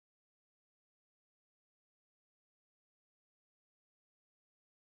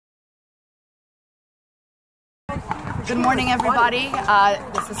Good morning, everybody.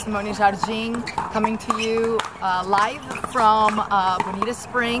 This is Simone Jardim coming to you live from Bonita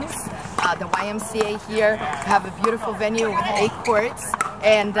Springs, the YMCA here. We have a beautiful venue with 8 courts,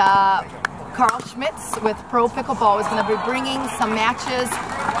 and Carl Schmitz with Pro Pickleball is going to be bringing some matches,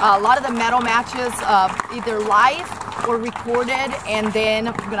 a lot of the medal matches, either live or recorded, and then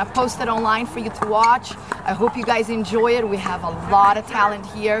we're going to post it online for you to watch. I hope you guys enjoy it. We have a lot of talent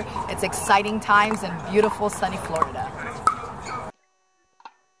here. It's exciting times in beautiful sunny Florida.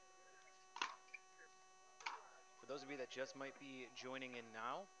 For those of you that just might be joining in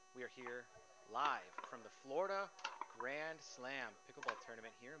now, we are here live from the Florida Grand Slam Pickleball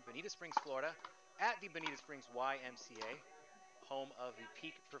Tournament here in Bonita Springs, Florida, at the Bonita Springs YMCA, home of the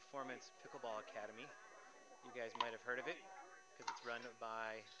Peak Performance Pickleball Academy. You guys might have heard of it because it's run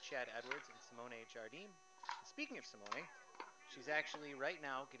by Chad Edwards and Simone Jardim. Speaking of Simone, she's actually right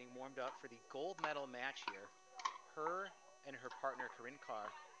now getting warmed up for the gold medal match here. Her and her partner, Carr,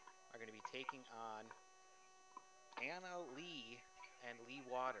 are going to be taking on Leigh and Leigh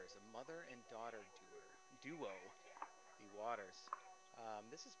Waters, a mother and daughter duo, the Waters.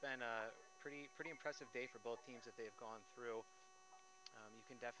 This has been a pretty impressive day for both teams that they've gone through. You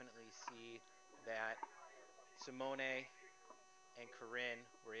can definitely see that Simone and Corinne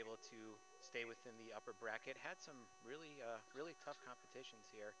were able to stay within the upper bracket. Had some really tough competitions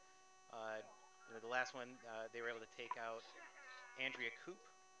here. The last one, they were able to take out Andrea Koop,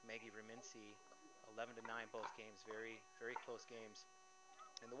 Maggie Raminski, 11-9 both games, very close games.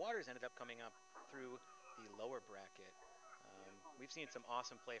 And the Waters ended up coming up through the lower bracket. We've seen some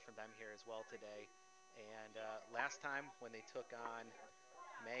awesome play from them here as well today. And last time when they took on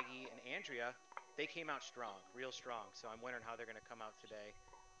Maggie and Andrea, they came out strong, real strong. So I'm wondering how they're going to come out today.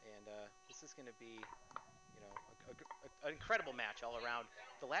 And this is going to be, an incredible match all around.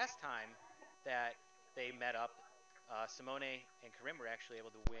 The last time that they met up, Simone and Corinne were actually able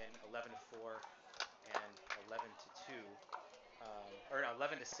to win 11-4 and 11-2, or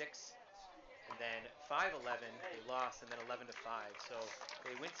 11-6, and then 5-11 they lost, and then 11-5. So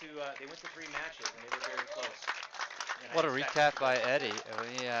they went to 3 matches, and they were very close. What a recap by Eddie.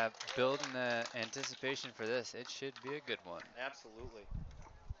 We building the anticipation for this. It should be a good one. Absolutely.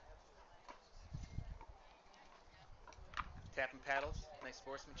 Tapping paddles, nice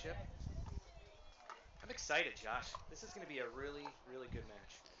sportsmanship. I'm excited, Josh. This is going to be a really good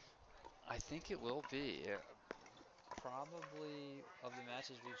match. I think it will be. Probably of the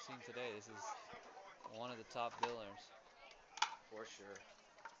matches we've seen today, this is one of the top billers. For sure.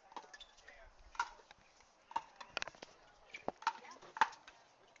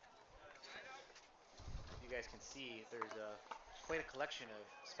 You guys can see there's quite a collection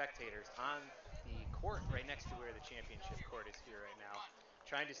of spectators on the court right next to where the championship court is here right now,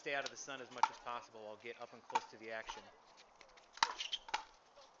 trying to stay out of the sun as much as possible while get up and close to the action.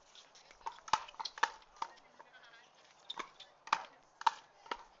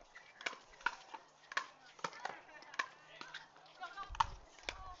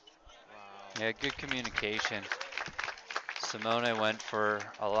 Yeah, good communication. Simone went for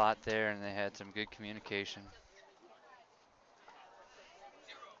a lot there, and they had some good communication.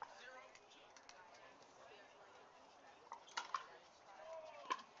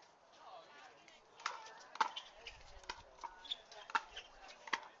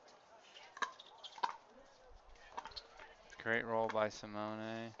 Great roll by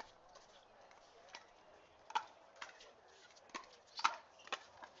Simone.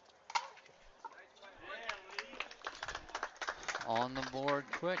 On the board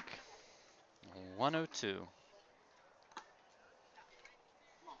quick. 102. The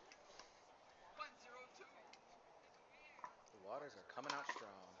Waters are coming out strong.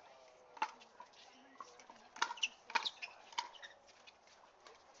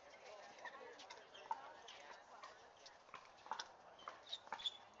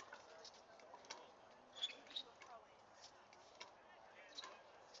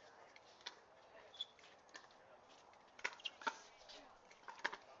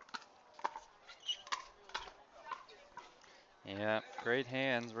 Yeah, great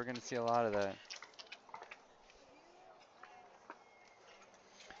hands. We're going to see a lot of that.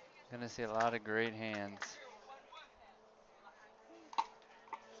 Going to see a lot of great hands.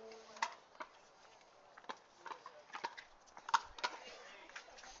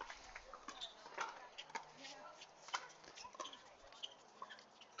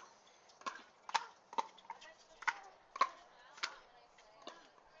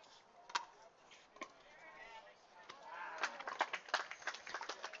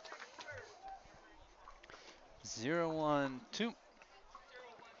 Zero, 1, 2.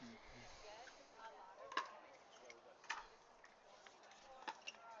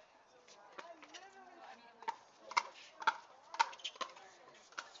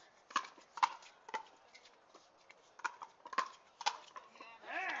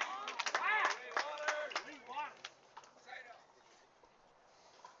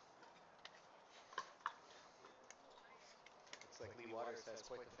 has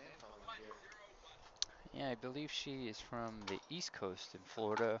quite the fan following here. Yeah, I believe she is from the East Coast in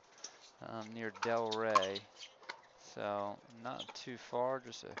Florida, near Delray. So not too far,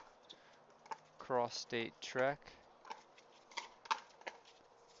 just a cross-state trek.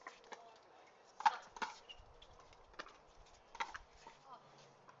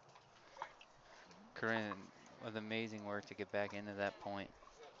 Corinne with amazing work to get back into that point.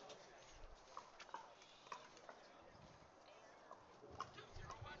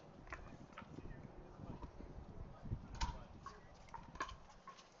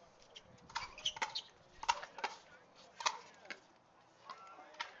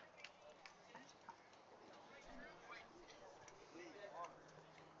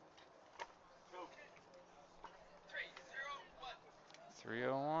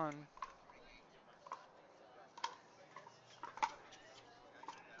 .301.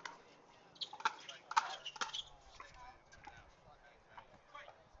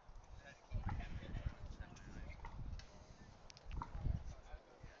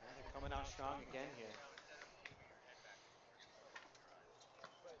 Yeah, they're coming out strong again here.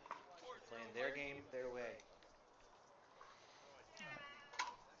 They're playing their game their way.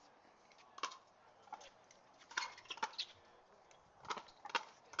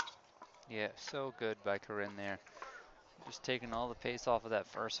 Yeah, so good by Corinne there. Just taking all the pace off of that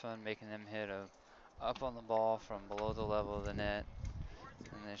first one, making them hit up on the ball from below the level of the net,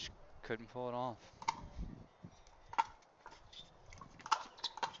 and they couldn't pull it off.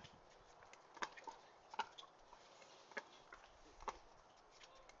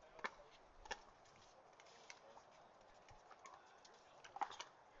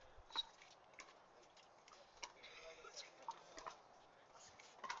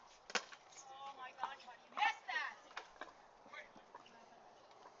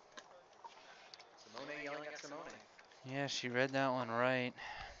 Simone yelling at Simone. Yeah, she read that one right.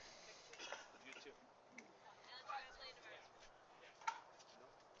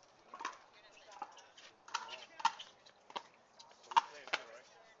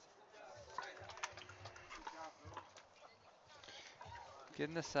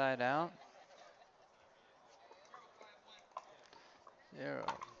 Getting the side out.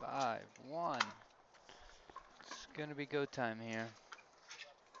 0-5-1. It's gonna be go time here.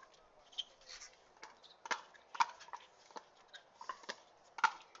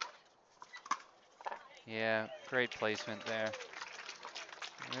 Yeah, great placement there.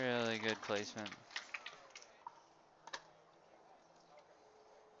 Really good placement.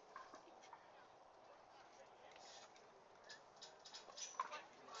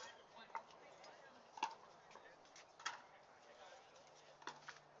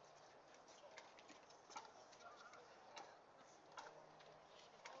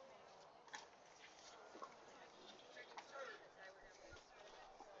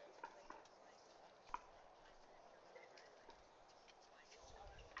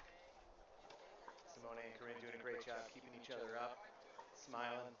 Simone and Corinne doing a great job keeping each other up,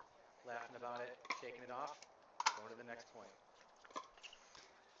 smiling, laughing about it, shaking it off, going to the next point.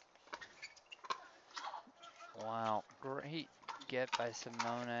 Wow, great get by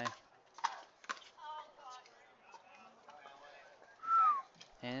Simone.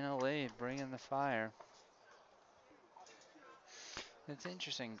 Anna Leigh bringing the fire. It's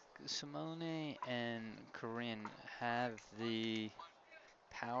interesting. Simone and Corinne have the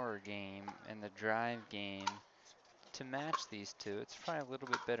power game and the drive game to match these two. It's probably a little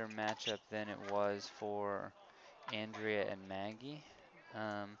bit better matchup than it was for Andrea and Maggie.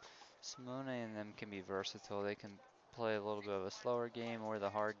 Simone and them can be versatile. They can play a little bit of a slower game or the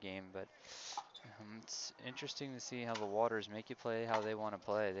hard game, but it's interesting to see how the Waters make you play how they want to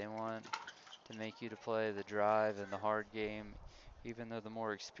play. They want to make you to play the drive and the hard game, even though the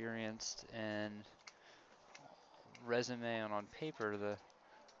more experienced and resume and on paper, the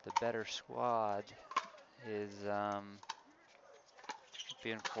better squad is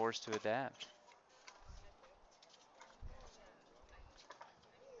being forced to adapt.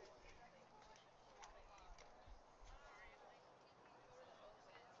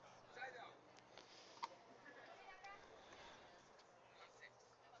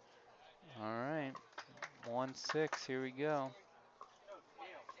 All right, 1-6, here we go. They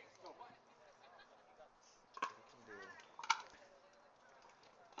can do.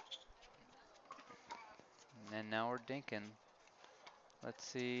 And now we're dinking. Let's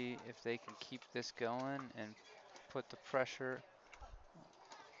see if they can keep this going and put the pressure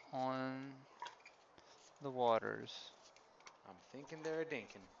on the Waters. I'm thinking they're a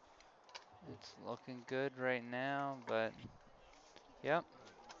dinking. It's looking good right now, but yep.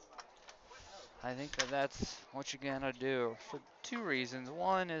 I think that that's what you're gonna do for two reasons.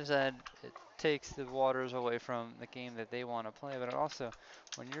 One is that it takes the waters away from the game that they want to play, but it also,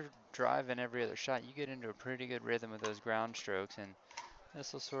 when you're driving every other shot, you get into a pretty good rhythm with those ground strokes, and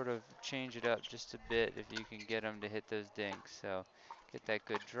this will sort of change it up just a bit if you can get them to hit those dinks. So get that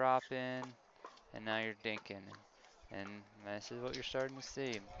good drop in, and now you're dinking, and this is what you're starting to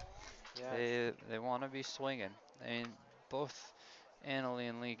see. Yeah, They want to be swinging. I mean, both Annalie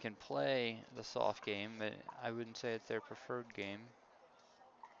and Leigh can play the soft game, but I wouldn't say it's their preferred game.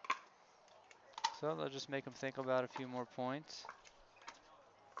 So they'll just make them think about a few more points.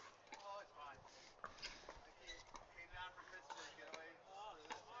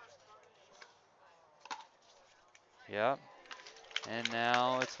 Yep, and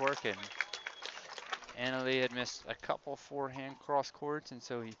now it's working. Annalie had missed a couple forehand cross courts, and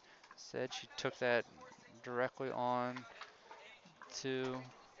so he said she took that directly on to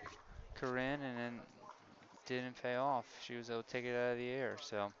Corinne, and then didn't pay off. She was able to take it out of the air.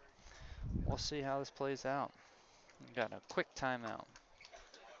 So we'll see how this plays out. We got a quick timeout.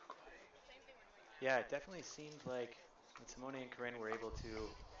 yeah, it definitely seemed like when Simone and Corinne were able to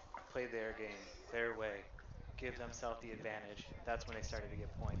play their game, their way, give themselves the advantage, that's when they started to get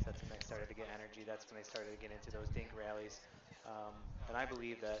points. That's when they started to get energy. That's when they started to get into those dink rallies. And I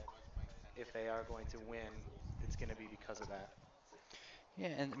believe that if they are going to win, it's going to be because of that. Yeah,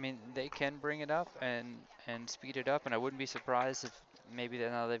 and I mean they can bring it up and speed it up, and I wouldn't be surprised if maybe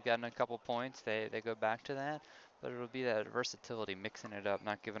now they've gotten a couple points, they go back to that. But it'll be that versatility, mixing it up,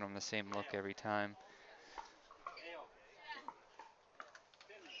 not giving them the same look every time.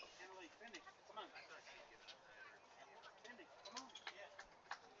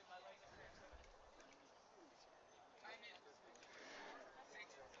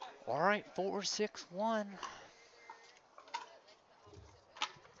 All right, 4-6-1.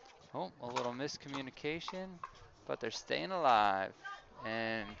 Oh, a little miscommunication, but they're staying alive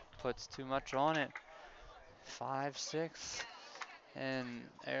and puts too much on it. 5-6. And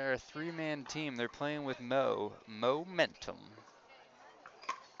they're a three-man team. They're playing with Momentum.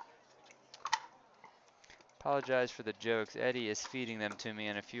 Apologize for the jokes. Eddie is feeding them to me,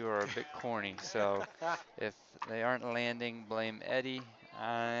 and a few are a bit corny. So if they aren't landing, blame Eddie.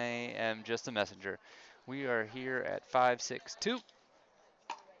 I am just a messenger. We are here at 5-6-2.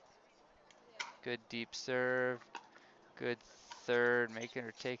 Good deep serve. Good third, making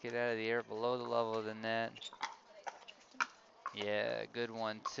her take it out of the air below the level of the net. Yeah, good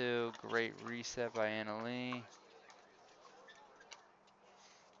one too. Great reset by Annalie.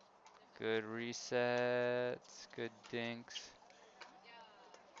 Good resets, good dinks.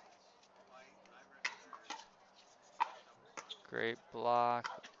 Great block.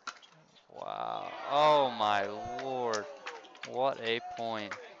 Wow. Oh my lord. What a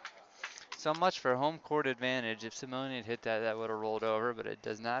point. So much for home court advantage. If Simone had hit that, that would have rolled over, but it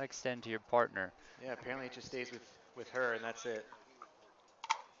does not extend to your partner. Yeah, apparently it just stays with her, and that's it.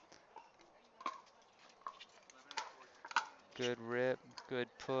 Good rip, good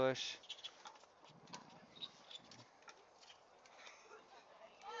push.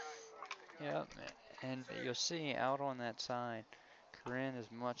 Yep, and you'll see out on that side, Corinne is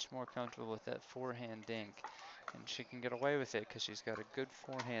much more comfortable with that forehand dink. And she can get away with it because she's got a good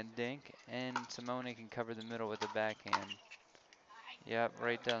forehand dink, and Simone can cover the middle with the backhand. Yep,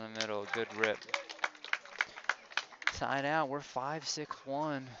 right down the middle, good rip. Side out, we're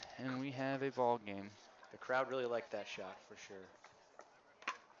 5-6-1, and we have a ball game. The crowd really liked that shot for sure.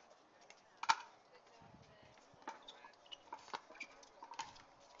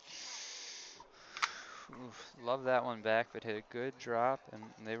 Oof, love that one back, but hit a good drop, and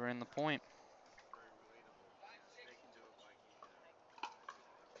they were in the point.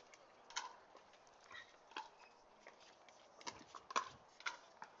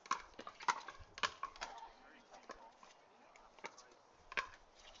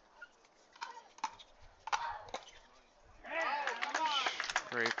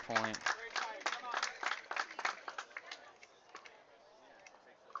 Great point.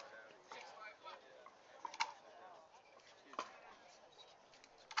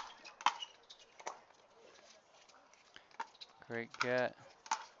 Great get.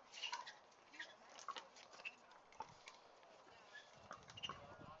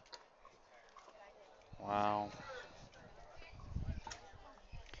 Wow.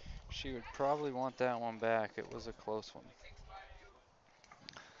 She would probably want that one back. It was a close one.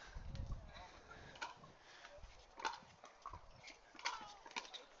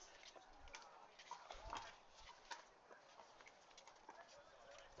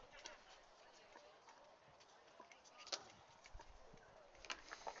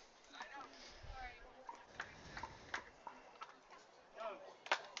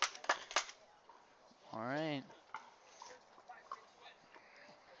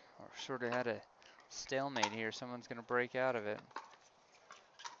 sort of had a stalemate here. Someone's going to break out of it.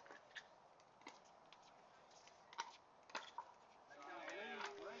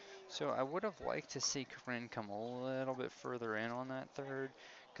 So I would have liked to see Corinne come a little bit further in on that third,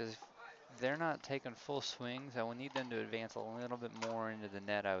 because if they're not taking full swings, I would need them to advance a little bit more into the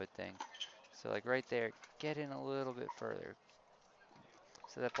net, I would think. So like right there, get in a little bit further,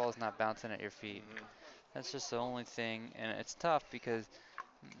 so that ball's not bouncing at your feet. That's just the only thing, and it's tough because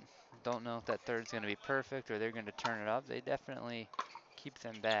don't know if that third's going to be perfect or they're going to turn it up. They definitely keep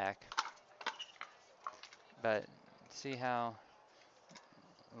them back. But see how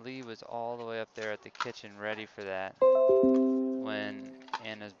Leigh was all the way up there at the kitchen ready for that when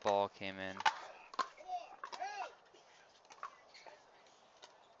Anna's ball came in.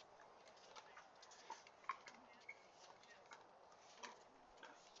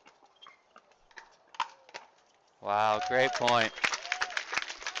 Wow, great point.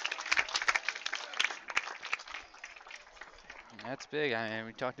 That's big. I mean,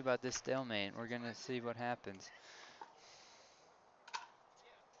 we talked about this stalemate. We're going to see what happens.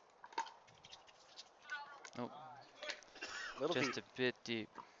 Oh, just a bit deep.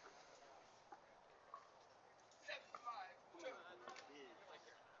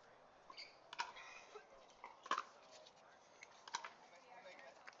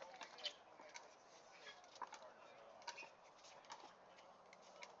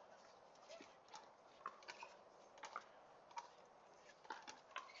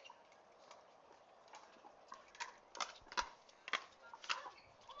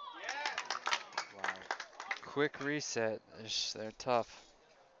 Wow. Quick reset. They're tough.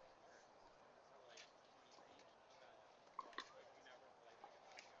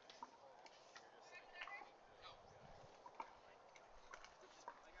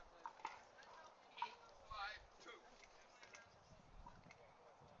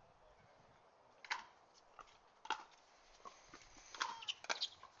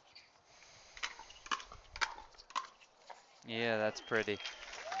 Yeah, that's pretty.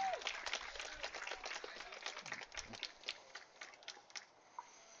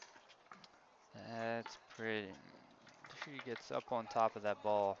 That's pretty. She gets up on top of that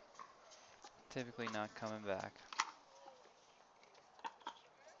ball. Typically not coming back.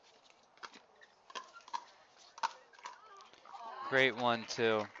 Great one,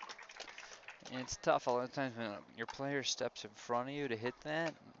 too. And it's tough a lot of times when your player steps in front of you to hit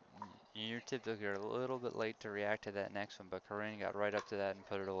that. You're typically a little bit late to react to that next one, but Corinne got right up to that and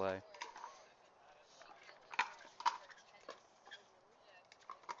put it away.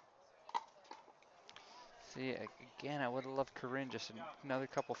 See, again, I would have loved Corinne just another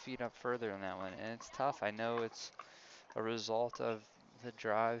couple feet up further on that one. And it's tough. I know it's a result of the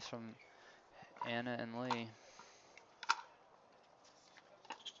drives from Anna and Leigh.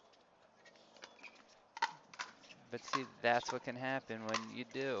 But see, that's what can happen when you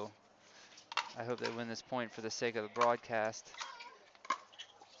do. I hope they win this point for the sake of the broadcast.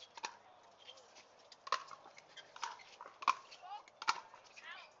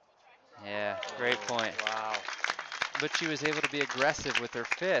 Yeah, great point. Wow. But she was able to be aggressive with her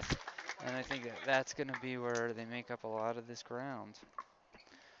fifth. And I think that's going to be where they make up a lot of this ground.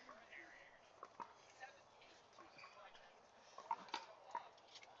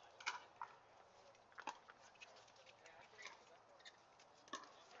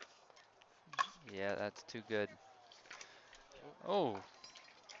 Yeah, that's too good. Oh.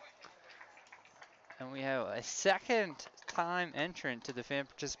 And we have a second time entrant to the fan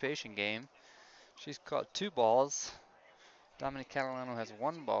participation game. She's caught 2 balls. Dominic Catalano has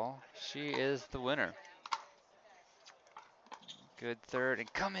 1 ball. She is the winner. Good third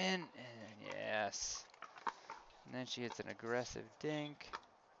and come in. And yes. And then she hits an aggressive dink.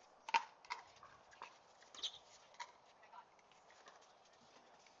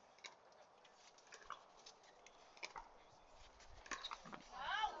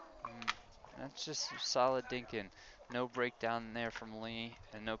 That's just solid dinking. No breakdown there from Leigh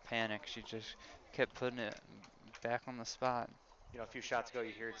and no panic. She just kept putting it back on the spot. You know, a few shots ago,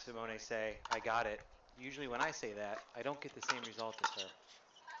 you heard Simone say, "I got it." Usually, when I say that, I don't get the same result as her.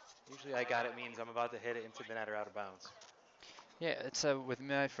 Usually, "I got it" means I'm about to hit it into the net or out of bounds. Yeah, it's with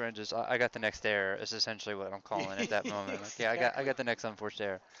my friends, is I got the next error is essentially what I'm calling at that moment. Like, yeah, I got the next unforced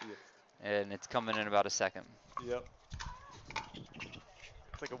error, and it's coming in about a second. Yep.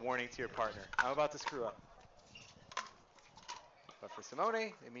 It's like a warning to your partner. I'm about to screw up. But for Simone,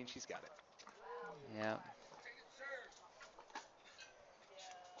 it means she's got it. Yeah.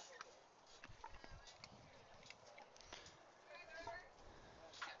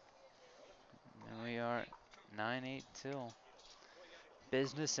 And we are 9-8 till.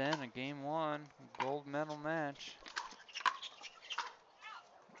 business in a game one, gold medal match.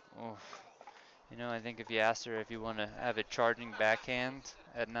 Oof. You know, I think if you asked her if you want to have a charging backhand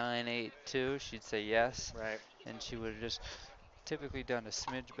at 9-8-2, she'd say yes. Right. And she would have just typically done a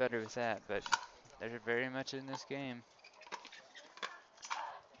smidge better with that, but they're very much in this game.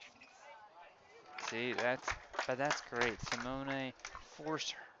 See, that's great. Simone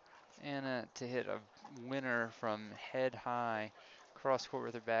forced Anna to hit a winner from head high cross court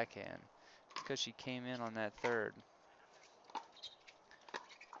with her backhand because she came in on that third.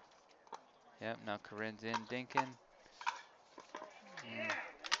 Yep, now Corinne's in dinking.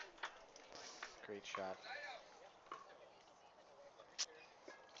 Great shot.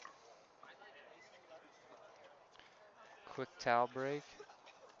 Quick towel break.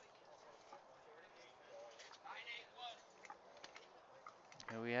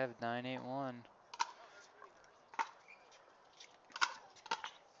 Here we have 9-8-1.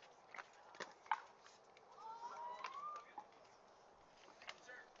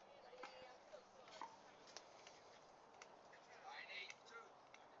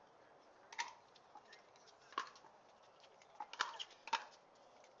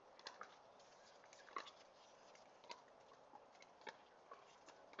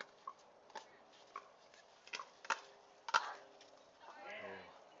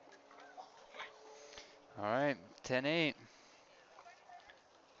 All right, 10-8.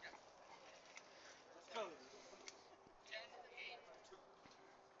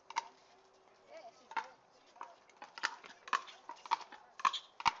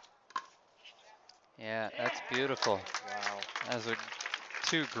 Yeah, that's beautiful. Wow. Those are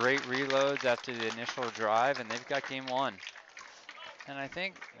two great reloads after the initial drive, and they've got game one. And I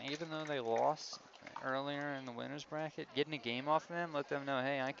think even though they lost earlier in the winners bracket, getting a game off them, let them know,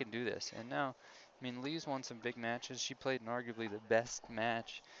 hey, I can do this. And now, I mean, Leigh's won some big matches. She played in arguably the best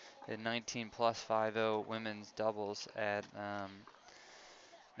match in 19 plus 5-0 women's doubles at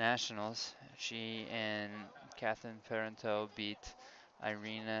Nationals. She and Catherine Parenteau beat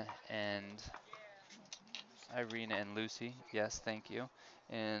Irina and Lucy. Yes, thank you.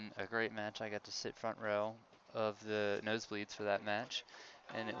 In a great match, I got to sit front row of the nosebleeds for that match,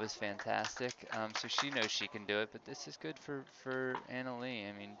 and it was fantastic. So she knows she can do it, but this is good for Anna Leigh.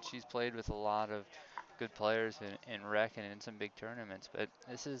 I mean, she's played with a lot of good players in rec and in some big tournaments, but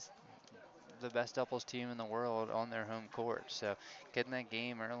this is the best doubles team in the world on their home court. So getting that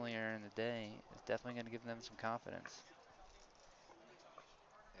game earlier in the day is definitely going to give them some confidence.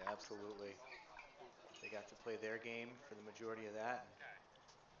 Yeah, absolutely. They got to play their game for the majority of that.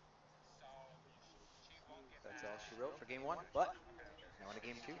 That's all she wrote for game one, but now into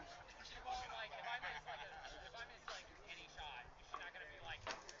game two.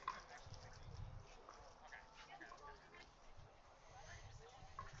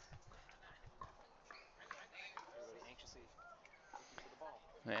 Everybody anxiously looking for the ball.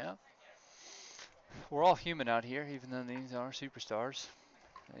 Yeah. We're all human out here, even though these are superstars.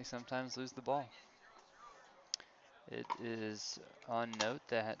 They sometimes lose the ball. It is on note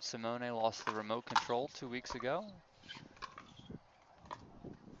that Simone lost the remote control 2 weeks ago.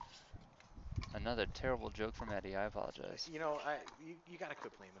 Another terrible joke from Eddie. I apologize. You know, you got to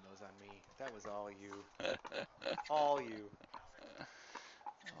quit blaming those on me. That was all you. All you.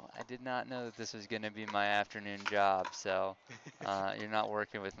 Well, I did not know that this was going to be my afternoon job, so you're not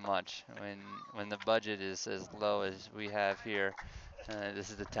working with much. When the budget is as low as we have here, this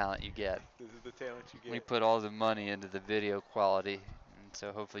is the talent you get. This is the talent you We get. put all the money into the video quality, and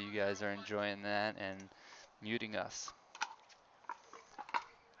so hopefully you guys are enjoying that and muting us.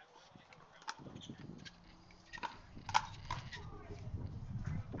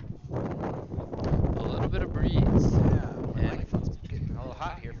 A little bit of breeze. Yeah, my And microphone's getting a little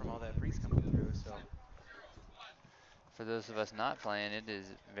hot here from all that breeze coming through, so. for those of us not playing, it is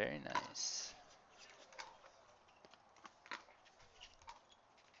very nice.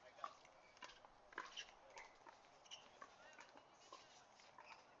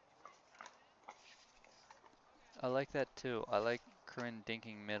 I like that too. I like Corinne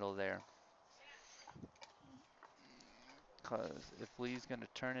dinking middle there. Because if Leigh's going to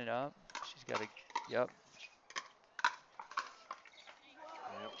turn it up, she's got to, yep.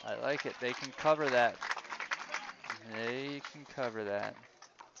 Yep. I like it. They can cover that. They can cover that.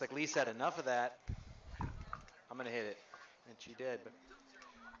 It's like Leigh said, enough of that. I'm going to hit it. And she did, but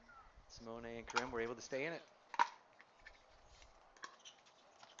Simone and Corinne were able to stay in it.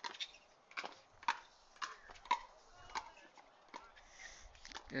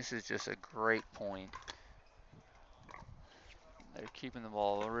 This is just a great point. They're keeping the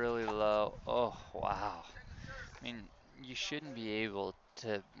ball really low. Oh, wow. I mean, you shouldn't be able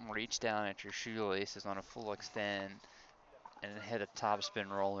to reach down at your shoelaces on a full extend and hit a topspin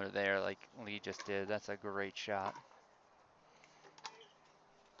roller there like Leigh just did. That's a great shot.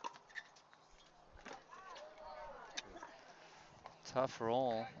 Tough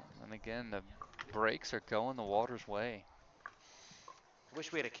roll, and again, the breaks are going the water's way. I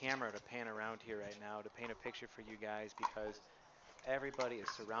wish we had a camera to pan around here right now to paint a picture for you guys, because everybody is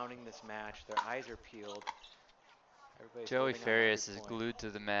surrounding this match. Their eyes are peeled. Everybody's Joey holding on to every Farias is point. glued to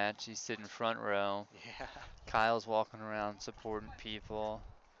the match. He's sitting front row. Yeah. Kyle's walking around supporting people.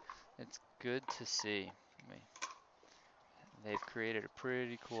 It's good to see. They've created a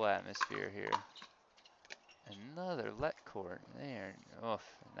pretty cool atmosphere here. Another let court there. Oof,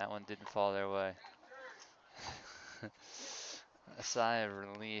 that one didn't fall their way. A sigh of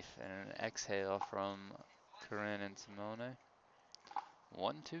relief and an exhale from Corinne and Simone.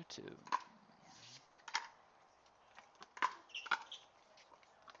 1-2-2.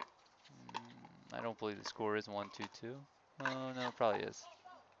 I don't believe the score is 1-2-2. Oh, no, it probably is.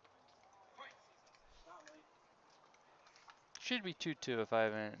 Should be 2-2 if I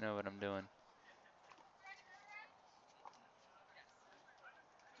know what I'm doing.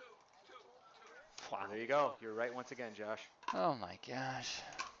 Wow. Well, there you go. You're right once again, Josh. Oh my gosh.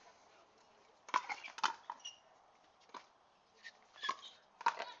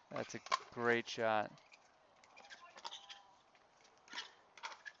 That's a great shot.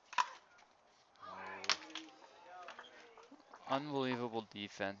 Unbelievable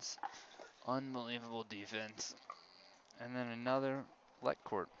defense. Unbelievable defense. And then another let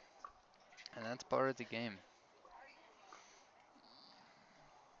court. And that's part of the game.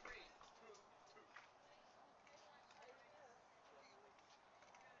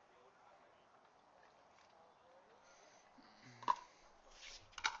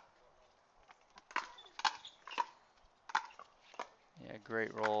 Yeah,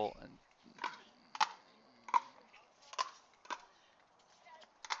 great roll. And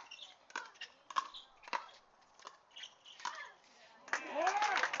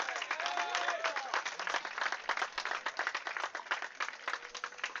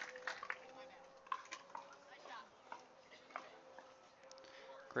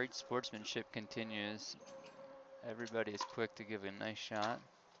great sportsmanship continues. Everybody is quick to give a nice shot.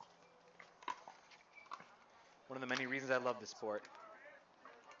 One of the many reasons I love the sport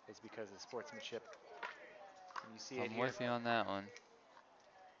is because of sportsmanship. And you see it I'm here. with you on that one.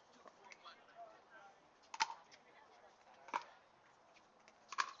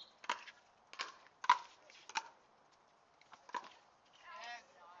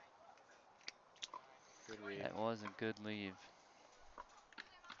 Good read. That was a good leave.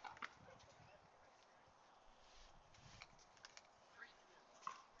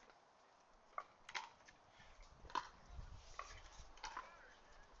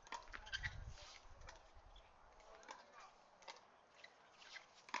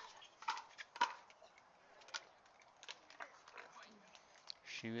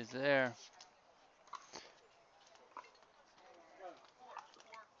 She was there.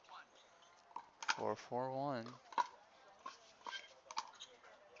 Four, 4-1.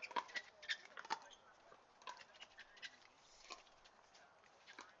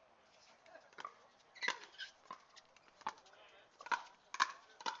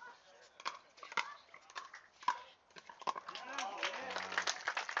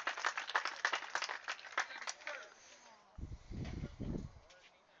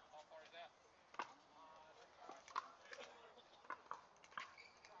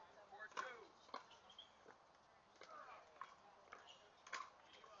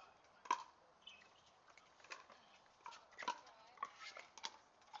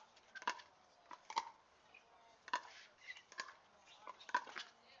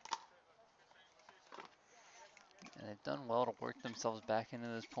 And they've done well to work themselves back into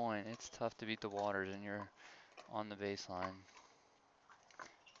this point. It's tough to beat the Waters and you're on the baseline.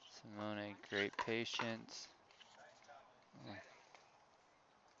 Simone, great patience. Oh.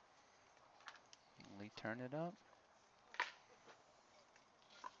 Leigh turned it up.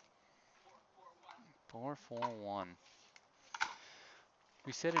 4-4-1.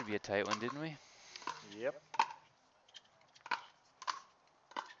 We said it'd be a tight one, didn't we? Yep.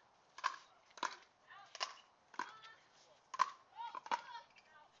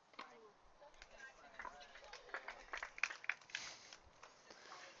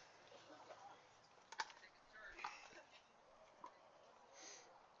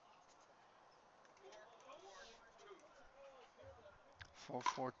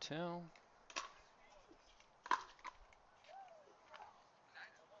 Four, 4-2.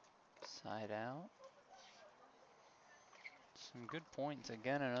 Side out. Some good points.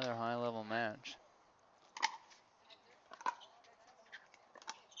 Again, another high-level match.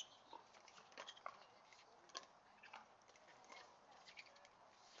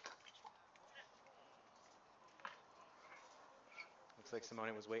 Looks like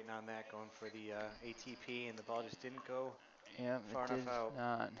Simone was waiting on that, going for the ATP, and the ball just didn't go Yep, far it enough did out.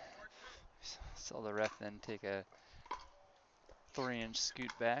 not. Saw the ref then take a 3-inch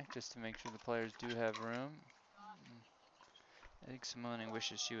scoot back just to make sure the players do have room. I think Simone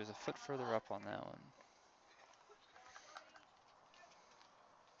wishes she was a foot further up on that one.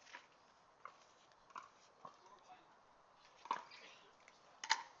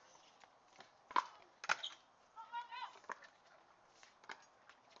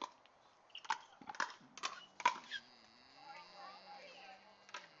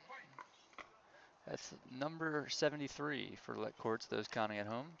 That's number 73 for let courts, those counting at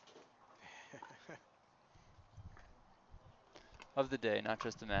home. Of the day, not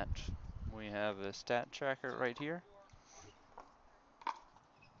just the match. We have a stat tracker right here.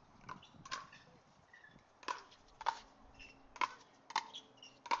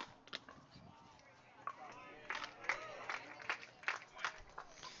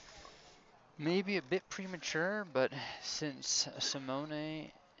 Maybe a bit premature, but since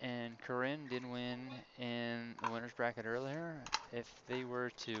Simone and Corinne did win in the winner's bracket earlier, if they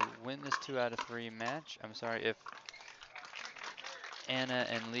were to win this 2 out of 3 match, I'm sorry, if Anna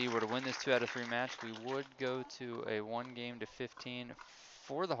and Leigh were to win this 2 out of 3 match, we would go to a 1-game-to-15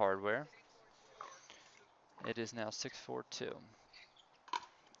 for the hardware. It is now 6-4-2.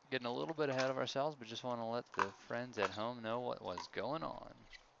 Getting a little bit ahead of ourselves, but just want to let the friends at home know what was going on.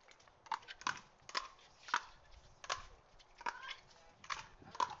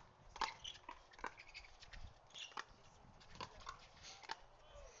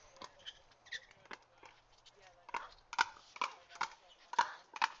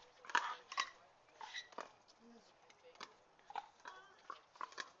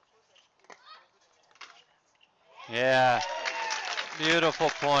 Yeah, beautiful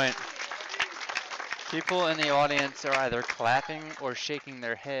point. People in the audience are either clapping or shaking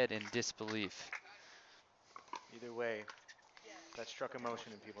their head in disbelief. Either way, that struck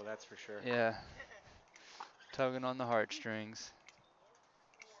emotion in people, that's for sure. Yeah, tugging on the heartstrings.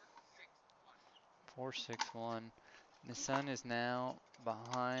 4-6-1. The sun is now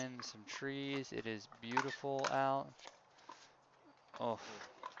behind some trees. It is beautiful out. Oh,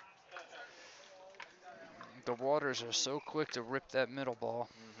 the waters are so quick to rip that middle ball.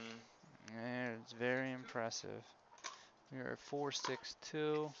 Yeah, it's very impressive. We're at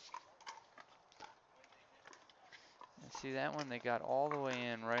 4-6-2. And see that one, they got all the way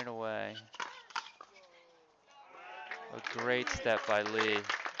in right away. A great step by Leigh.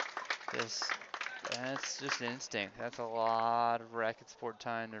 That's just instinct. That's a lot of racket sport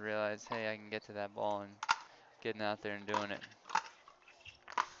time to realize, hey, I can get to that ball, and getting out there and doing it.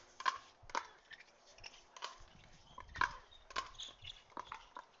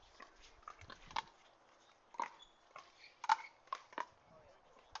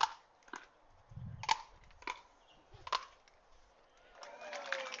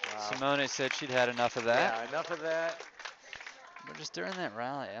 Wow. Simone said she'd had enough of that. Yeah, enough of that. But just during that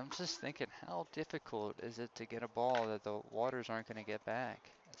rally, I'm just thinking, how difficult is it to get a ball that the waters aren't going to get back,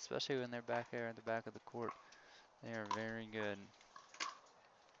 especially when they're back there at the back of the court. They are very good.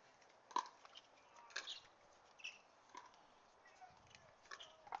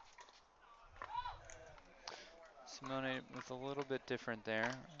 Simone was a little bit different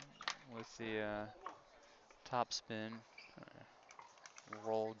there with the top spin,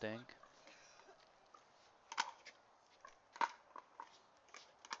 roll dink.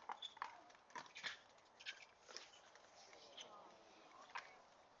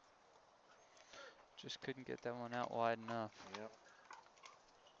 Just couldn't get that one out wide enough. Yep.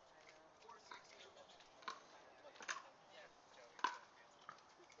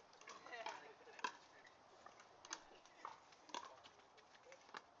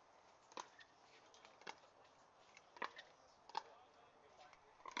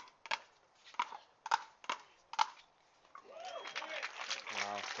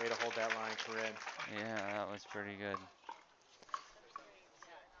 Wow, way to hold that line, Corinne. Yeah, that was pretty good.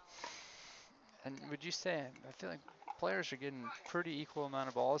 And would you say, I feel like players are getting pretty equal amount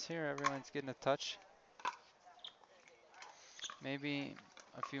of balls here. Everyone's getting a touch. Maybe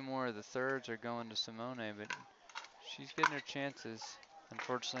a few more of the thirds are going to Simone, but she's getting her chances.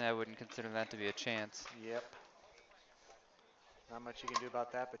 Unfortunately, I wouldn't consider that to be a chance. Yep. Not much you can do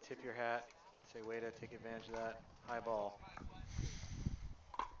about that, but tip your hat. Say, way to take advantage of that high ball.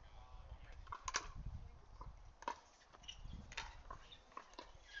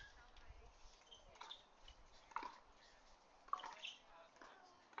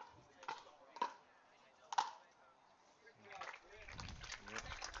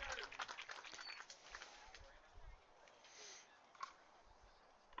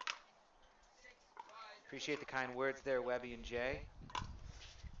 Appreciate the kind words there, Webby and Jay.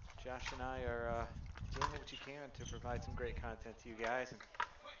 Josh and I are doing what you can to provide some great content to you guys. And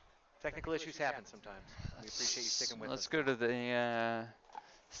technical issues happen sometimes. We appreciate you sticking with us. Let's go to the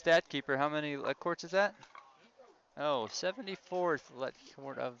stat keeper. How many let courts is that? Oh, 74th let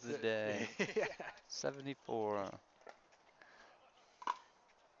court of the day. Yeah. 74.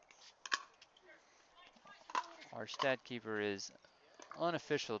 Our stat keeper is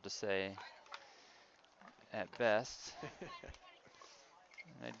unofficial to say at best.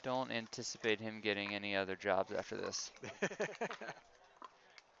 I don't anticipate him getting any other jobs after this.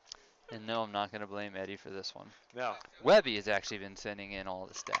 And no, I'm not going to blame Eddie for this one. No. Webby has actually been sending in all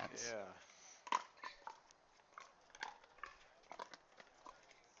the stats. Yeah.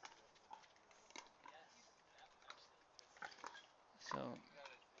 So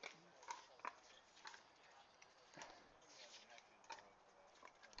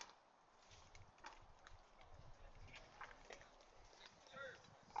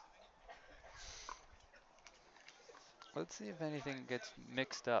let's see if anything gets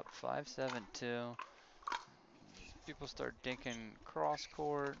mixed up. 5-7-2. People start dinking cross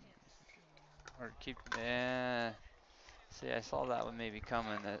court or keep. See, I saw that one maybe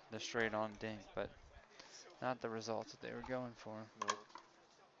coming, the straight on dink, but not the results that they were going for. Nope.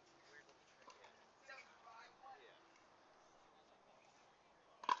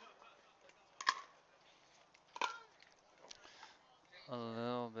 A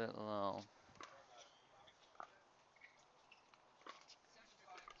little bit low.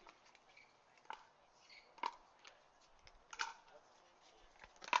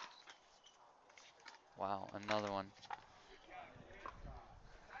 Wow, another one.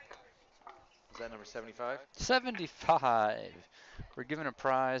 Is that number 75? 75. We're giving a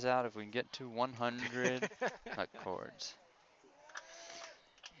prize out if we can get to 100 cut cords.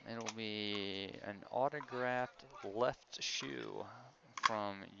 It'll be an autographed left shoe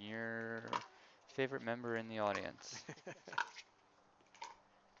from your favorite member in the audience.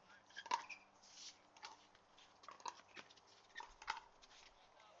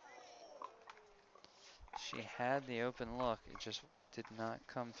 She had the open look. It just did not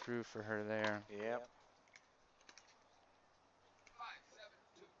come through for her there. Yep.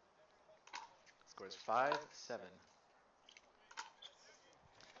 Score is 5-7.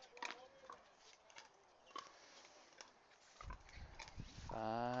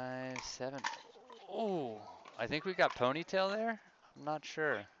 5-7. Oh, I think we got ponytail there. I'm not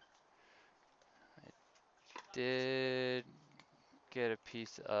sure. I did get a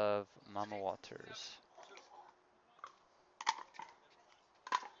piece of Mama Waters.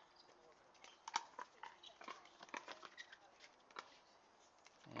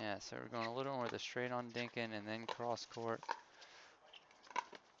 Yeah, so we're going a little more with a straight on dinking and then cross court.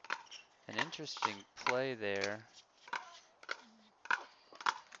 An interesting play there.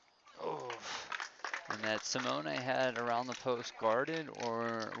 Oh, and that Simone had around the post guarded,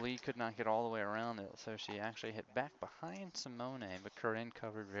 or Leigh could not get all the way around it, so she actually hit back behind Simone, but Corinne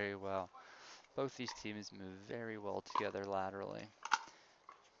covered very well. Both these teams move very well together laterally.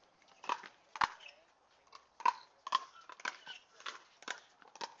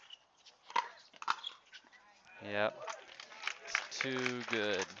 Yep, it's too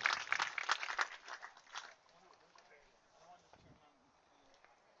good.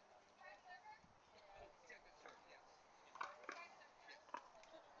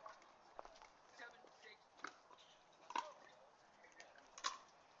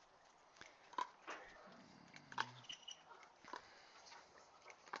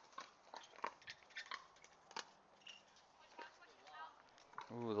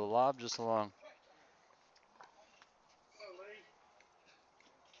 Ooh, the lob just along.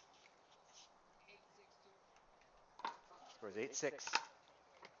 Score is 8-6.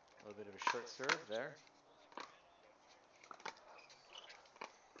 A little bit of a short serve there.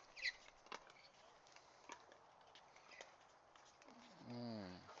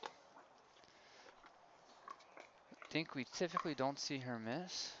 I think we typically don't see her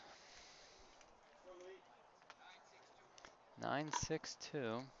miss.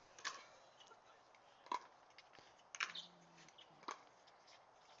 9-6-2.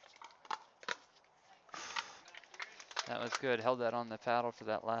 That was good. Held that on the paddle for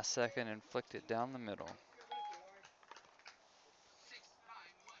that last second and flicked it down the middle.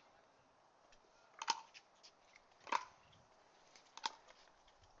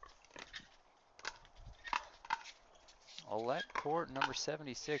 Let court number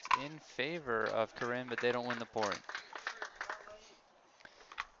 76 in favor of Corinne, but they don't win the point.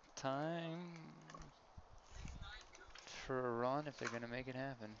 Time for a run if they're going to make it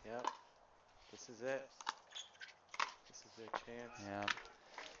happen. Yep. This is it. This is their chance. Yeah.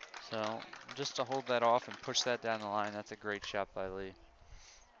 So just to hold that off and push that down the line, that's a great shot by Leigh.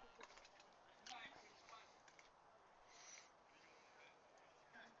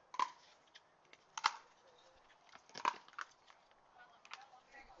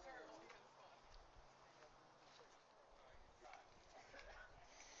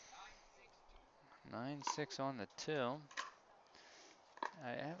 Nine six on the two. I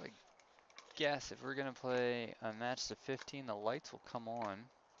have a guess if we're gonna play a match to 15, the lights will come on.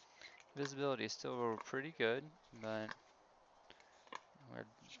 Visibility is still pretty good, but we're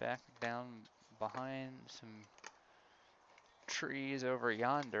back down behind some trees over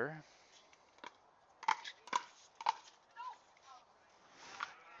yonder.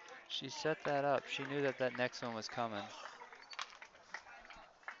 She set that up. She knew that that next one was coming.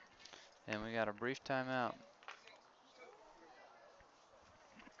 And we got a brief timeout.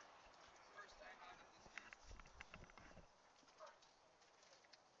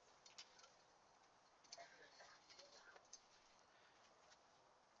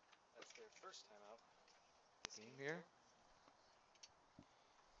 That's their first time out this game here.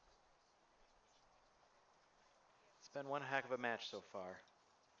 It's been one heck of a match so far.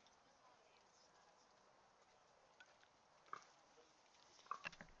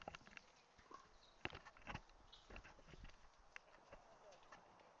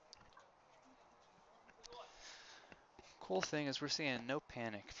 Cool thing is we're seeing no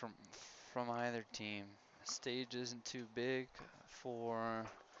panic from either team. The stage isn't too big for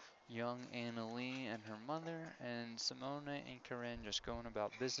young Anna Leigh and her mother, and Simone and Corinne just going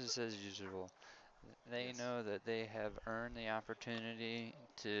about business as usual. They know that they have earned the opportunity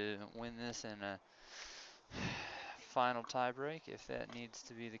to win this in a final tiebreak if that needs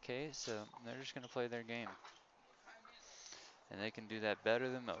to be the case. So they're just going to play their game. And they can do that better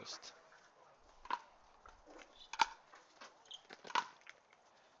than most.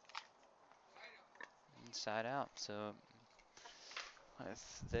 Inside out. So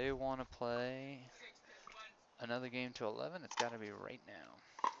if they want to play another game to 11, it's got to be right now.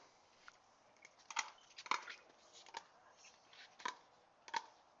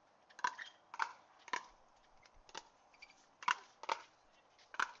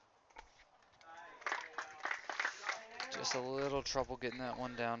 Just a little trouble getting that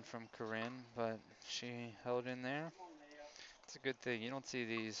one down from Corinne, but she held in there. It's a good thing. You don't see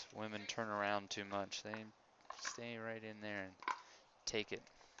these women turn around too much. They stay right in there and take it.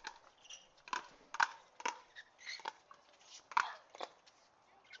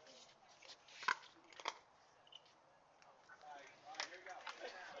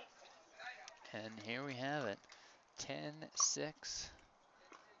 And here we have it. 10-6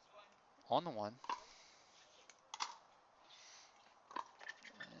 on the one.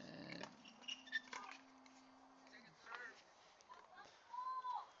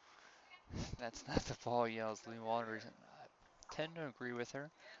 And that's not the ball, yells Leigh Waters. I tend to agree with her.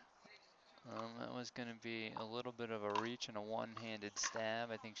 That was going to be a little bit of a reach and a one-handed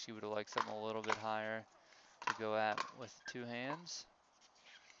stab. I think she would have liked something a little bit higher to go at with two hands.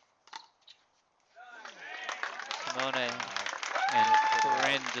 Simone and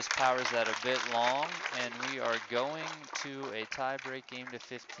Corinne just powers that a bit long, and we are going to a tie-break game to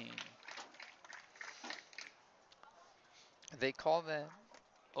 15. They call that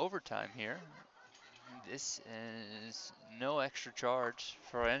overtime here. This is no extra charge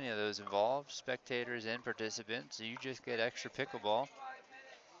for any of those involved, spectators and participants. You just get extra pickleball.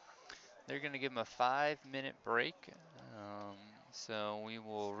 They're going to give them a 5-minute break. So we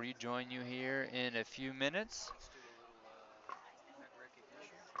will rejoin you here in a few minutes. Let's do a little event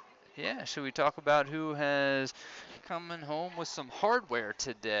recognition. Yeah, should we talk about who has coming home with some hardware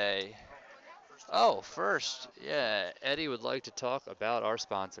today? First, yeah, Eddie would like to talk about our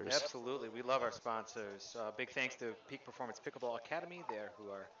sponsors. Absolutely, we love our sponsors. Big thanks to Peak Performance Pickleball Academy there,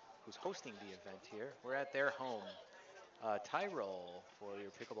 who's hosting the event here. We're at their home. Tyrol for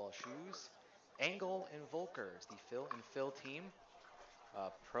your pickleball shoes. Angle and Volkers, the Phil and Phil team.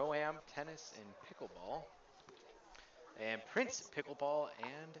 Pro-Am Tennis and Pickleball. And Prince Pickleball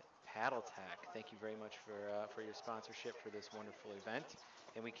and Paddle-Tack. Thank you very much for your sponsorship for this wonderful event.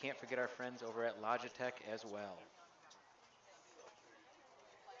 And we can't forget our friends over at Logitech as well.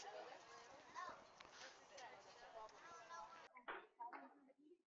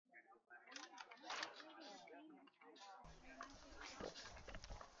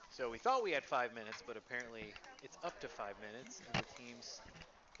 So we thought we had 5 minutes, but apparently it's up to 5 minutes, and the teams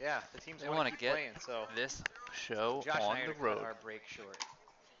They want want to to keep get playing. So this show Josh and on I are the going to cut road. our break short,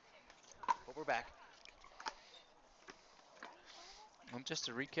 but we're back. And just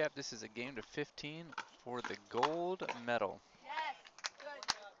to recap, this is a game to 15 for the gold medal.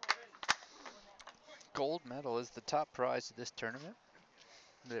 Gold medal is the top prize of this tournament.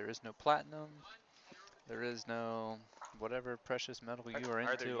 There is no platinum. There is no whatever precious metal you are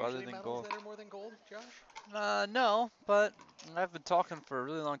Are there into other usually than medals gold. that are more than gold, Josh? No, but I've been talking for a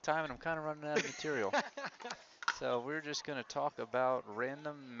really long time and I'm kind of running out of material. So we're just going to talk about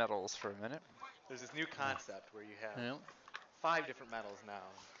random medals for a minute. There's this new concept where you have Yeah. 5 different medals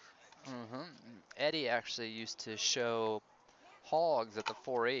now. Eddie actually used to show hogs at the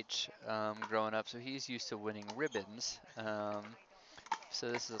 4-H growing up, so he's used to winning ribbons.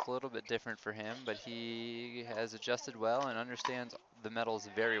 So this is a little bit different for him, but he has adjusted well and understands the medals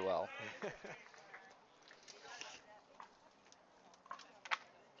very well.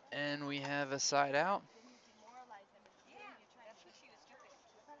 And we have a side out.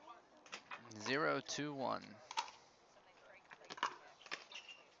 0-2-1.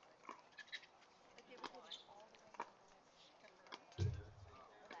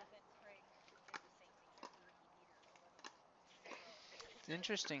 It's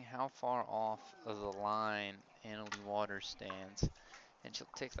interesting how far off of the line Annalie Waters stands. And she'll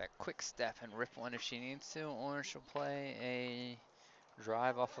take that quick step and rip one if she needs to, or she'll play a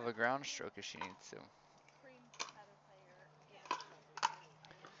drive off of a ground stroke if she needs to.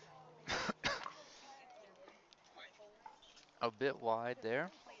 A bit wide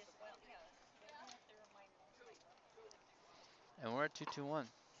there. And we're at 2-2-1.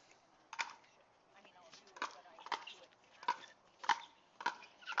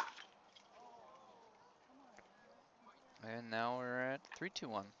 And now we're at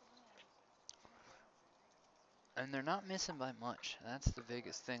 3-2-1. And they're not missing by much. That's the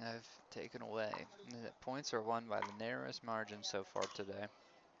biggest thing I've taken away. The points are won by the narrowest margin so far today.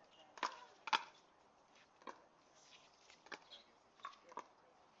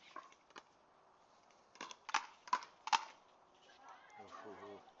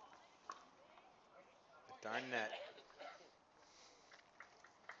 Ooh. The darn net.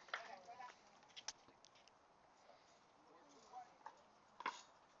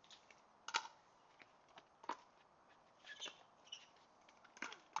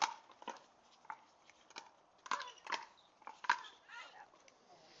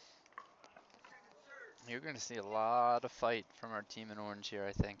 You're going to see a lot of fight from our team in orange here,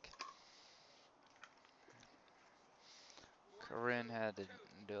 I think. Corinne had to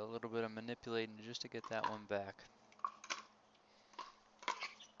do a little bit of manipulating just to get that one back.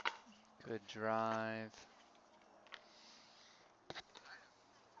 Good drive.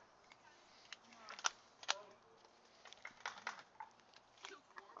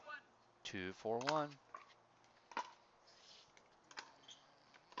 2-4-1.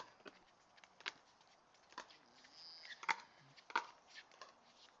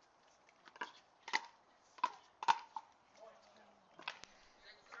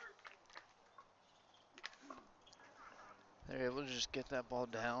 They're able to just get that ball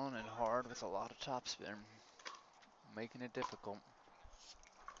down and hard with a lot of topspin, making it difficult.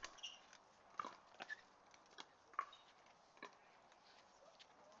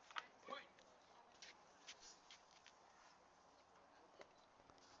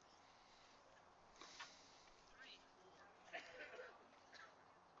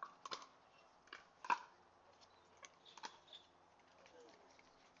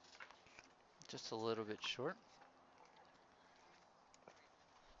 Just a little bit short.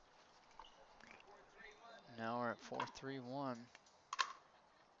 Now we're at 4-3-1.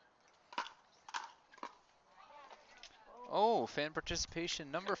 Oh, fan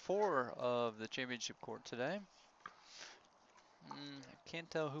participation number 4 of the championship court today. I can't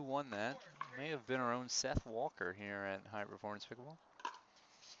tell who won that. May have been our own Seth Walker here at High Performance Pickleball.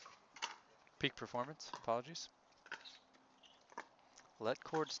 Peak Performance, apologies. Let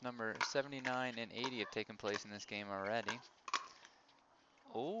courts number 79 and 80 have taken place in this game already.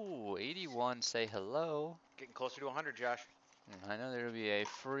 Oh, 81 say hello. Getting closer to 100, Josh. And I know there will be a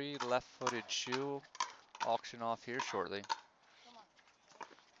free left-footed shoe auction off here shortly.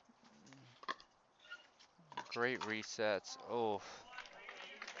 Great resets. Oh,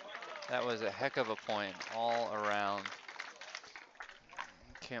 that was a heck of a point all around.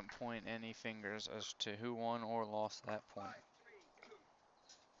 Can't point any fingers as to who won or lost that point.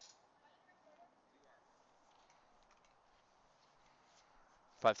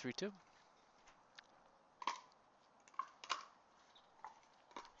 Five, 3, 2.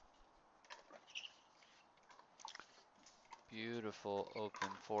 Beautiful open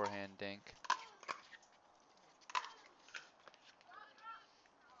forehand dink.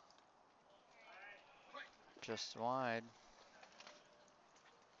 Just wide.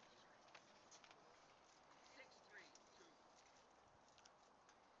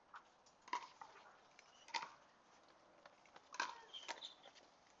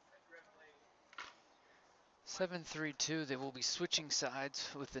 7-3-2. They will be switching sides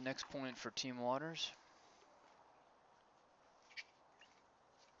with the next point for Team Waters.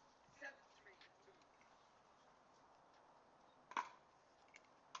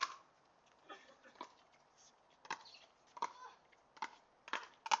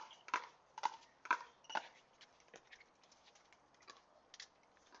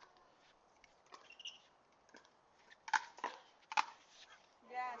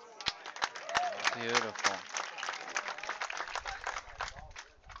 Beautiful.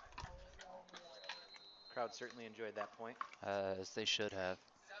 Crowd certainly enjoyed that point. As they should have.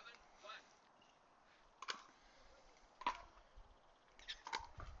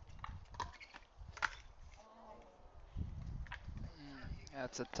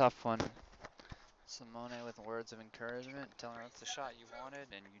 That's a tough one. Simone with words of encouragement, telling her that's the shot you wanted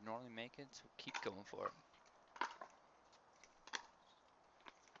and you normally make it, so keep going for it.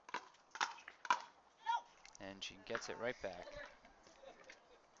 And she gets it right back.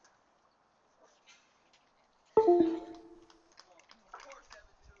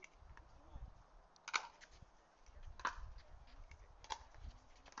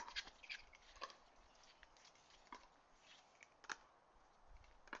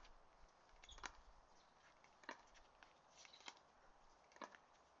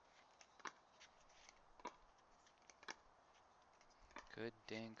 Good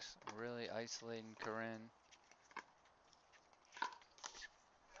dinks, really isolating Corinne.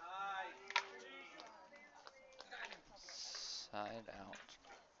 Side out.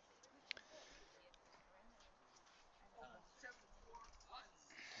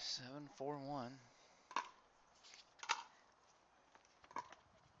 7-4-1.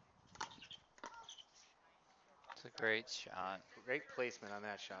 It's a great shot. Great placement on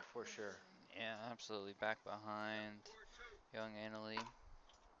that shot, for sure. Yeah, absolutely. Back behind young Annalie.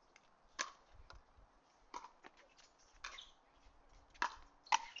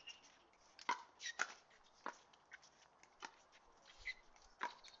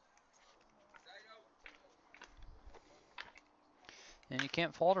 And you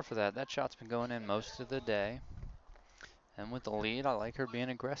can't fault her for that. That shot's been going in most of the day. And with the lead, I like her being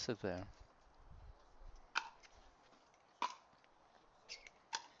aggressive there.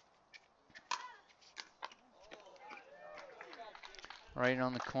 Right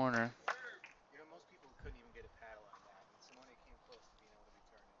on the corner. You know, most people couldn't even get a paddle on that, and Simone came close to being able to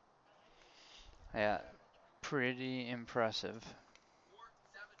return it. Yeah, Bad about that. pretty impressive.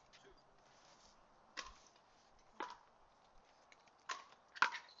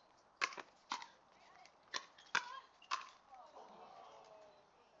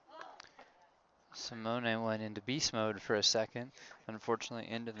 Simone went into beast mode for a second. Unfortunately,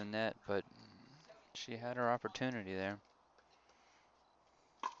 into the net, but she had her opportunity there.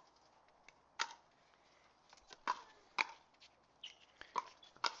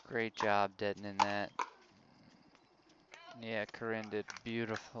 Great job deadening that. Yeah, Corinne did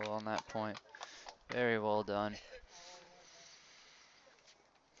beautiful on that point. Very well done.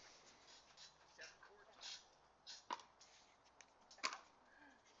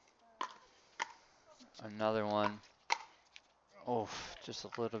 Another one. Oh, just a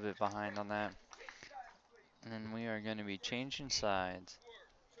little bit behind on that. And then we are going to be changing sides.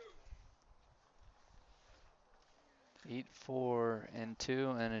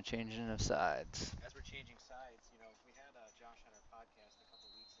 8-4-2 and a changing of sides. As we're changing sides, you know, we had Josh on our podcast a couple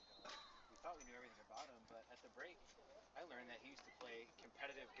weeks ago. We thought we knew everything about him, but at the break, I learned that he used to play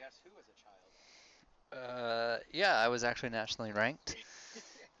competitive Guess Who as a child. Yeah, I was actually nationally ranked.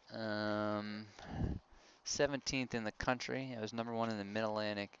 17th in the country. I was #1 in the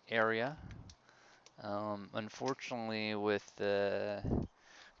Mid-Atlantic area. Unfortunately, with the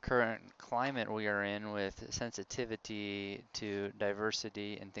current climate we are in, with sensitivity to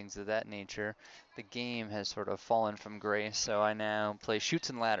diversity and things of that nature, the game has sort of fallen from grace. So I now play shoots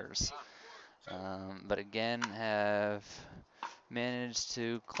and ladders. But again, have managed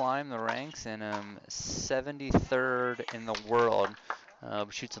to climb the ranks, and I'm 73rd in the world.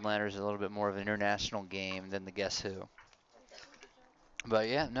 Shoots and ladders is a little bit more of an international game than the Guess Who. But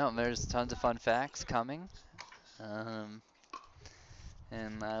yeah, no, there's tons of fun facts coming.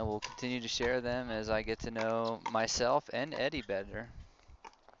 And I will continue to share them as I get to know myself and Eddie better.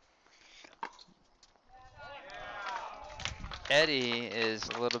 Eddie is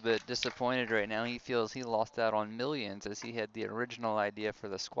a little bit disappointed right now. He feels he lost out on millions as he had the original idea for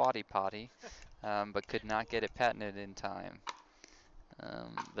the squatty potty, but could not get it patented in time.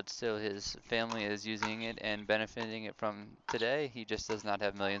 But still, his family is using it and benefiting it from today. He just does not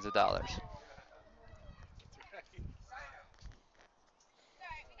have millions of dollars. That's right. It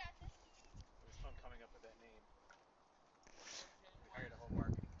was fun coming up with that name.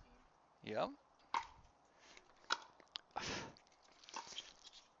 Yep.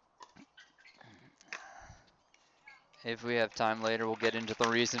 If we have time later, we'll get into the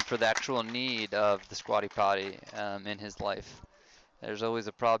reason for the actual need of the squatty potty in his life. There's always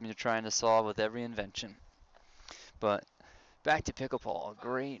a problem you're trying to solve with every invention. But back to pickleball. A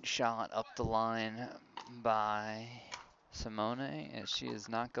great shot up the line by Simone, and she is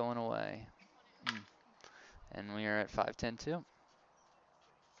not going away. And we are at 5-10-2.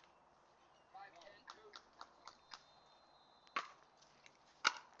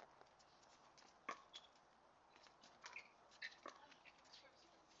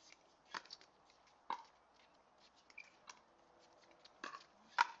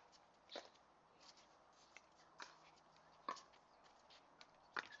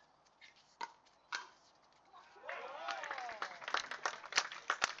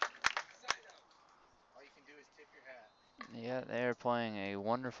 All you can do is tip your hat. Yeah, they're playing a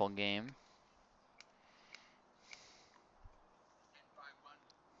wonderful game.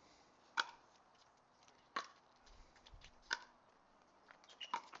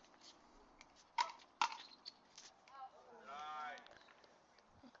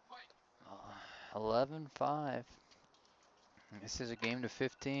 Uh, 11-5. This is a game to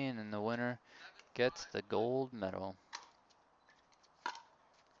 15, and the winner gets the gold medal.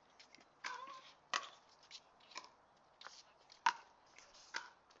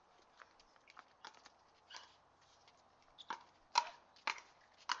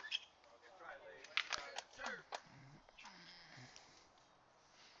 Serve.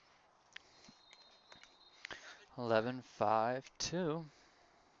 11-5-2.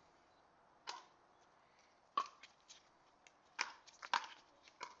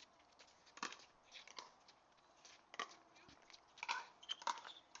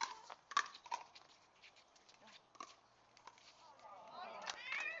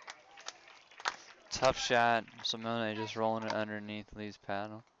 Tough shot. Simone just rolling it underneath Leigh's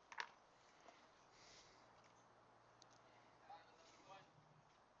paddle.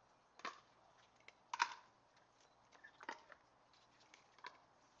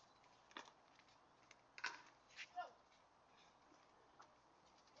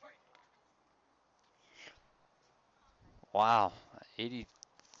 Wow,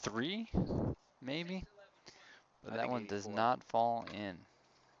 83 maybe? But I that think one does 84. not fall in.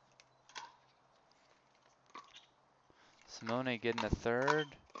 Simone getting a third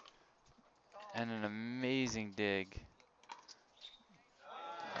and an amazing dig.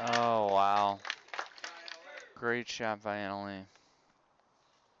 Oh, wow. Great shot by Annalee.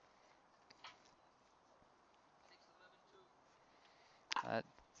 That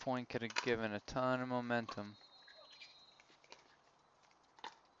point could have given a ton of momentum.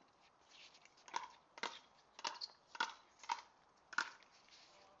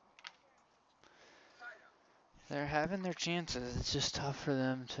 They're having their chances. It's just tough for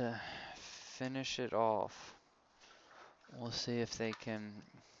them to finish it off. We'll see if they can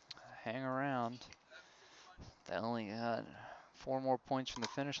hang around. They only got 4 more points from the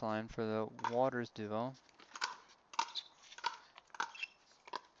finish line for the Waters duo.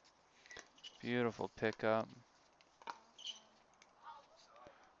 Beautiful pickup.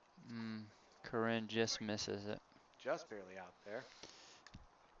 Corinne just misses it. Just barely out there.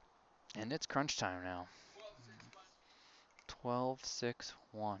 And it's crunch time now.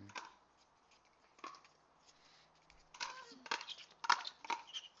 12-6-1.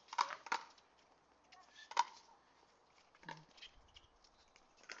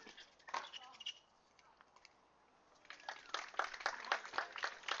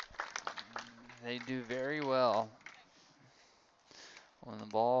 They do very well when the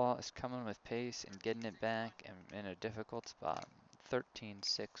ball is coming with pace and getting it back in a difficult spot.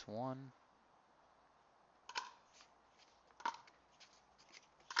 13-6-1.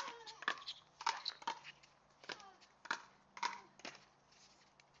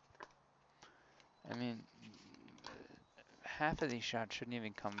 I mean, half of these shots shouldn't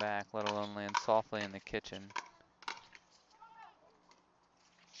even come back, let alone land softly in the kitchen.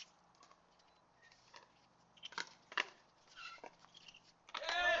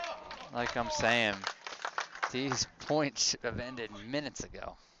 Like I'm saying, these points should have ended minutes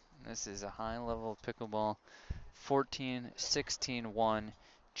ago. This is a high level of pickleball. 14-16-1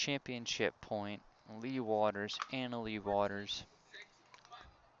 championship point. Leigh Waters, Annalee Waters.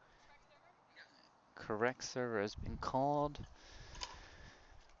 Correct server has been called.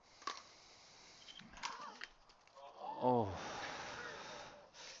 Oh.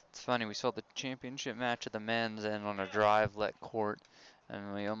 It's funny, we saw the championship match of the men's end on a drive let court,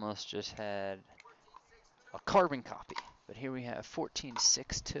 and we almost just had a carbon copy. But here we have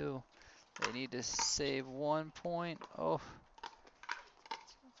 14-6-2. They need to save 1 point. Oh,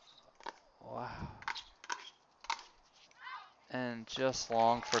 wow. And just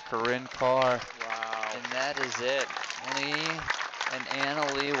long for Corinne Carr. Wow. And that is it. Leigh and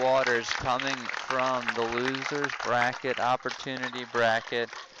Anna Leigh Waters coming from the losers bracket, opportunity bracket,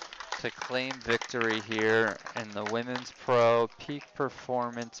 to claim victory here in the Women's Pro Peak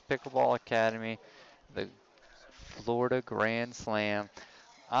Performance Pickleball Academy, the Florida Grand Slam.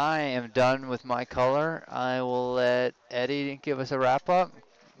 I am done with my color. I will let Eddie give us a wrap up.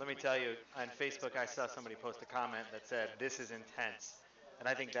 Let me tell you, on Facebook, I saw somebody post a comment that said, "This is intense." And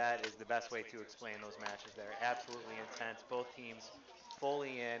I think that is the best way to explain those matches there. Absolutely intense. Both teams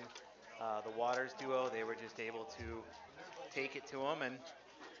fully in. The Waters duo, they were just able to take it to them, and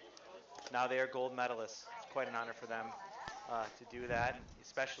now they are gold medalists. It's quite an honor for them to do that, and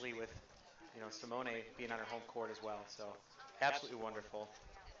especially with Simone being on her home court as well. So absolutely wonderful.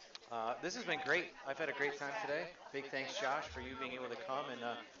 This has been great. I've had a great time today. Big thanks, Josh, for you being able to come and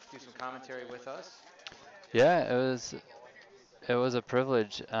do some commentary with us. Yeah, it was a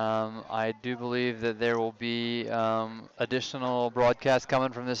privilege. I do believe that there will be additional broadcasts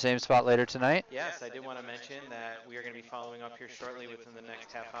coming from the same spot later tonight. Yes, I did want to mention that we are going to be following up here shortly within the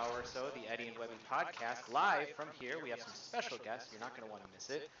next half hour or so, the Eddie and Webby podcast live from here. We have some special guests. You're not going to want to miss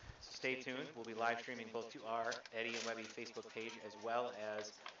it. So stay tuned. We'll be live streaming both to our Eddie and Webby Facebook page as well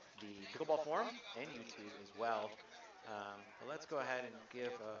as the Pickleball Forum and YouTube as well. But let's go ahead and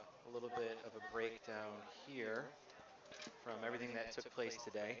give a little bit of a breakdown here from everything that took place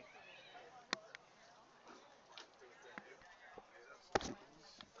today.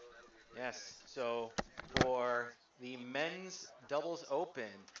 Yes, so for the men's doubles open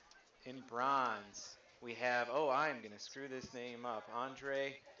in bronze, we have, oh, I'm going to screw this name up,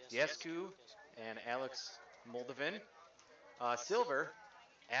 Andre Diescu and Alex Moldovan. Silver,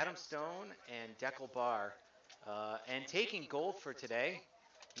 Adam Stone and Deckel Barr. And taking gold for today,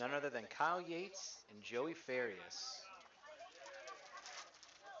 none other than Kyle Yates and Joey Farias.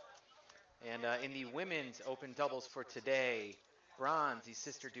 And in the women's open doubles for today, bronze, the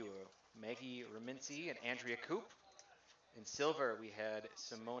sister duo, Maggie Raminci and Andrea Koop. In silver, we had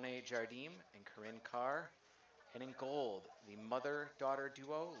Simone Jardim and Corinne Carr. And in gold, the mother-daughter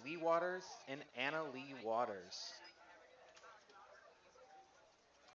duo, Leigh Waters and Anna Leigh Waters.